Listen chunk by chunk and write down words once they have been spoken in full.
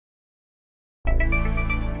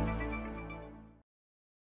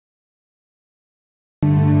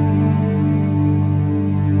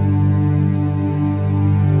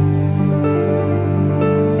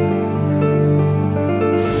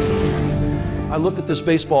I look at this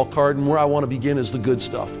baseball card, and where I want to begin is the good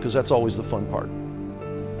stuff, because that's always the fun part.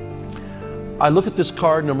 I look at this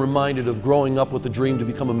card and I'm reminded of growing up with a dream to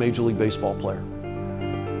become a Major League Baseball player.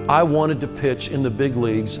 I wanted to pitch in the big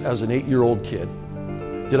leagues as an 8-year-old kid.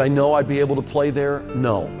 Did I know I'd be able to play there?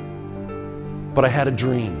 No. But I had a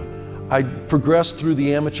dream. I progressed through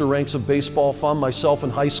the amateur ranks of baseball, found myself in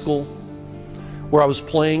high school, where I was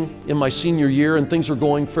playing in my senior year and things were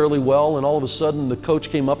going fairly well, and all of a sudden the coach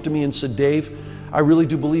came up to me and said, "Dave, I really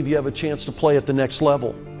do believe you have a chance to play at the next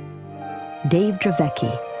level." Dave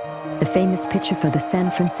Dravecky, the famous pitcher for the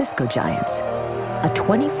San Francisco Giants, a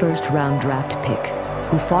 21st round draft pick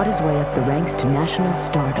who fought his way up the ranks to national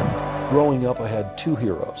stardom. Growing up, I had two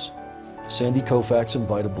heroes, Sandy Koufax and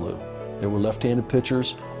Vida Blue. They were left-handed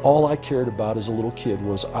pitchers. All I cared about as a little kid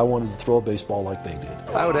was I wanted to throw a baseball like they did.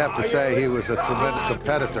 I would have to say he was a tremendous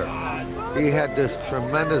competitor. He had this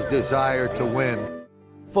tremendous desire to win.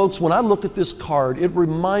 Folks, when I look at this card, it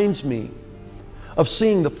reminds me of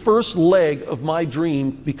seeing the first leg of my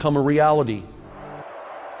dream become a reality.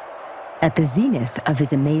 At the zenith of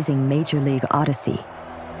his amazing Major League odyssey,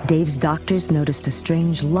 Dave's doctors noticed a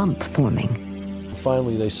strange lump forming.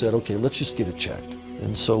 Finally, they said, "Okay, let's just get it checked."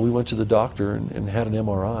 And so we went to the doctor and had an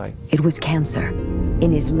MRI. It was cancer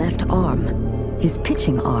in his left arm, his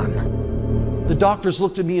pitching arm. The doctors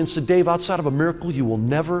looked at me and said, "Dave, outside of a miracle, you will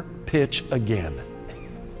never pitch again."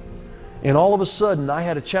 And all of a sudden, I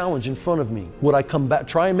had a challenge in front of me. Would I come back,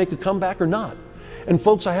 try and make a comeback or not? And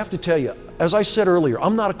folks, I have to tell you, as I said earlier,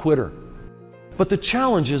 I'm not a quitter. But the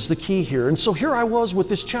challenge is the key here. And so here I was with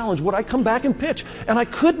this challenge. Would I come back and pitch? And I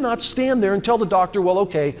could not stand there and tell the doctor, "Well,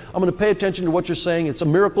 okay, I'm going to pay attention to what you're saying. It's a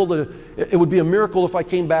miracle. It would be a miracle if I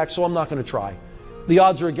came back, so I'm not going to try. The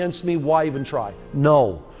odds are against me. Why even try?"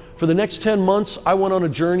 No. For the next 10 months, I went on a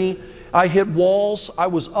journey. I hit walls. I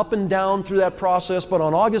was up and down through that process. But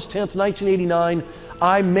on August 10th, 1989,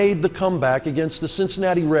 I made the comeback against the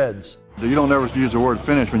Cincinnati Reds. You don't ever use the word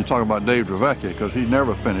finish when you talk about Dave Dravecky, because he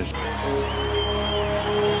never finished.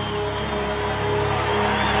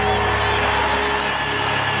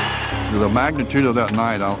 The magnitude of that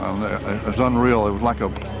night is unreal. It was like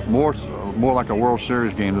more like a World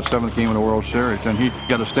Series game, the 7th game of the World Series. And he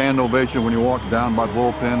got a stand ovation when he walked down by the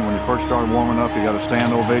bullpen. When he first started warming up, he got a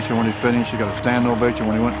stand ovation when he finished. He got a stand ovation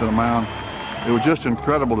when he went to the mound. It was just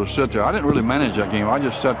incredible to sit there. I didn't really manage that game. I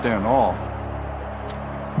just sat there in awe.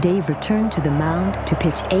 Dave returned to the mound to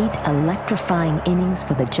pitch 8 electrifying innings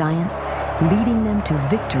for the Giants, leading them to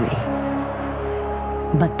victory.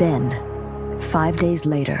 But then, 5 days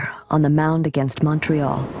later, on the mound against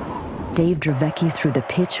Montreal, Dave Dravecky threw the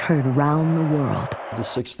pitch heard round the world. The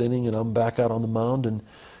 6th inning, and I'm back out on the mound, and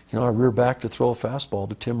I rear back to throw a fastball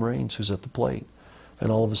to Tim Raines, who's at the plate. And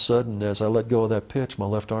all of a sudden, as I let go of that pitch, my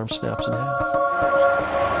left arm snaps in half.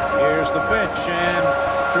 Here's the pitch, and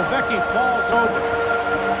Dravecky falls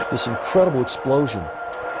over. This incredible explosion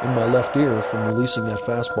in my left ear from releasing that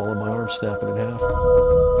fastball and my arm snapping in half.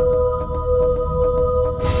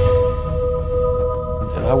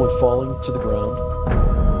 And I went falling to the ground,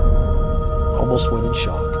 almost went in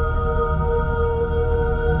shock.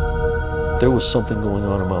 There was something going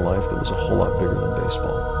on in my life that was a whole lot bigger than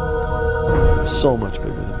baseball. So much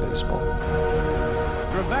bigger than baseball.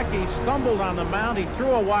 Dravecky stumbled on the mound. He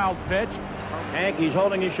threw a wild pitch. Hank, he's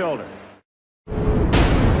holding his shoulder.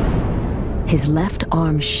 His left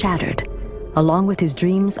arm shattered, along with his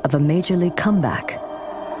dreams of a major league comeback.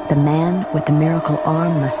 The man with the miracle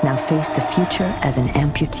arm must now face the future as an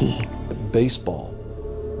amputee. Baseball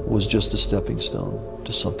was just a stepping stone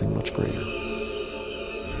to something much greater.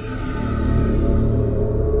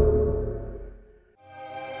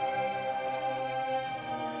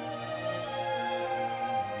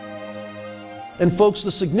 And folks,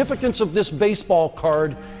 the significance of this baseball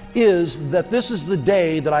card is that this is the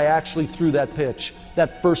day that I actually threw that pitch,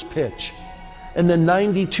 that first pitch. And then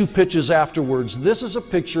 92 pitches afterwards. This is a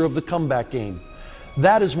picture of the comeback game.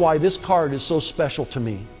 That is why this card is so special to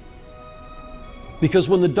me. Because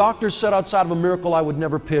when the doctors said outside of a miracle I would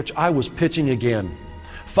never pitch, I was pitching again.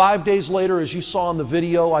 5 days later, as you saw in the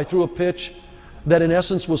video, I threw a pitch that in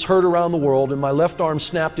essence was heard around the world, and my left arm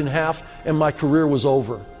snapped in half and my career was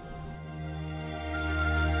over.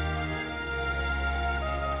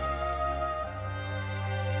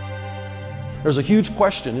 There's a huge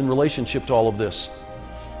question in relationship to all of this.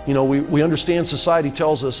 You know, we understand society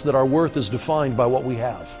tells us that our worth is defined by what we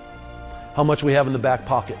have, how much we have in the back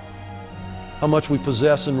pocket, how much we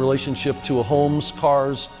possess in relationship to homes,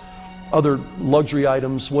 cars, other luxury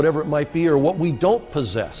items, whatever it might be, or what we don't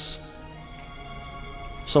possess.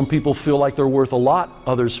 Some people feel like they're worth a lot,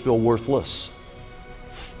 others feel worthless.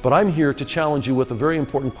 But I'm here to challenge you with a very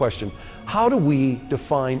important question. How do we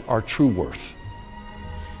define our true worth?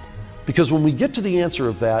 Because when we get to the answer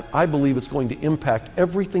of that, I believe it's going to impact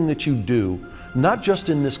everything that you do, not just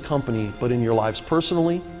in this company, but in your lives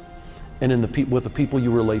personally and with the people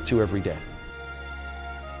you relate to every day.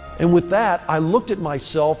 And with that, I looked at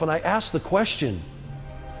myself and I asked the question,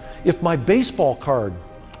 if my baseball card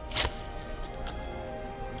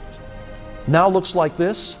now looks like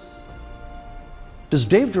this, does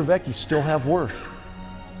Dave Dravecky still have worth?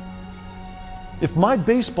 If my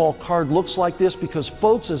baseball card looks like this, because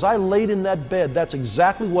folks, as I laid in that bed, that's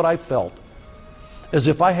exactly what I felt. As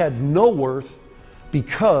if I had no worth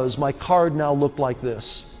because my card now looked like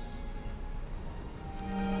this.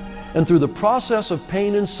 And through the process of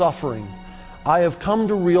pain and suffering, I have come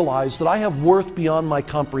to realize that I have worth beyond my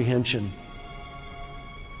comprehension.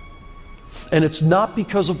 And it's not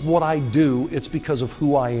because of what I do, it's because of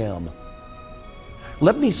who I am.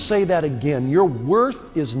 Let me say that again. Your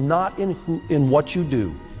worth is not in what you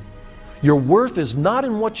do. Your worth is not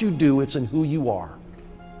in what you do, it's in who you are.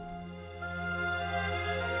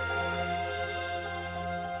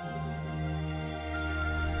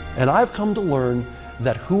 And I've come to learn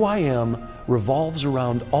that who I am revolves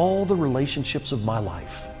around all the relationships of my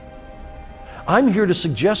life. I'm here to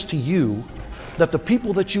suggest to you that the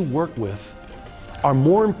people that you work with are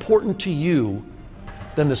more important to you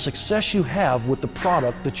than the success you have with the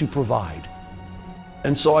product that you provide.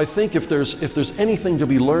 And so I think if there's anything to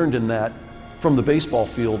be learned in that from the baseball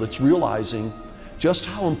field, it's realizing just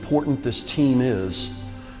how important this team is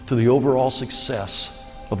to the overall success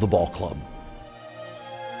of the ball club.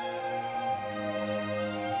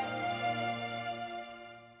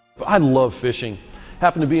 I love fishing.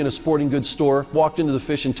 Happened to be in a sporting goods store, walked into the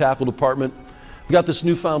fish and tackle department. We got this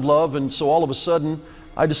newfound love, and so all of a sudden,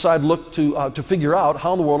 I decided to figure out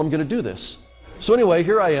how in the world I'm going to do this. So anyway,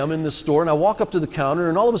 here I am in this store, and I walk up to the counter,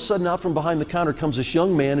 and all of a sudden out from behind the counter comes this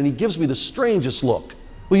young man, and he gives me the strangest look.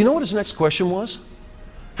 Well, you know what his next question was?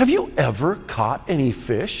 Have you ever caught any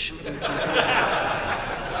fish?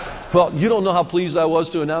 Well, you don't know how pleased I was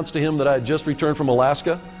to announce to him that I had just returned from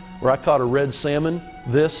Alaska, where I caught a red salmon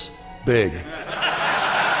this big.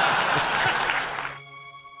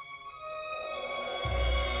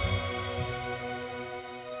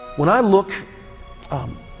 When I look back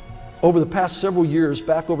over the past several years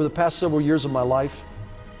of my life,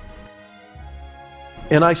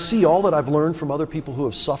 and I see all that I've learned from other people who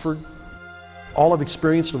have suffered, all I've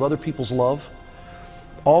experienced of other people's love,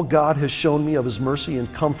 all God has shown me of His mercy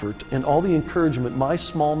and comfort, and all the encouragement my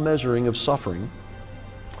small measuring of suffering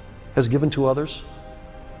has given to others,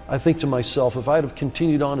 I think to myself, if I'd have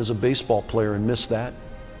continued on as a baseball player and missed that,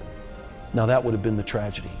 now that would have been the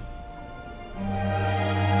tragedy.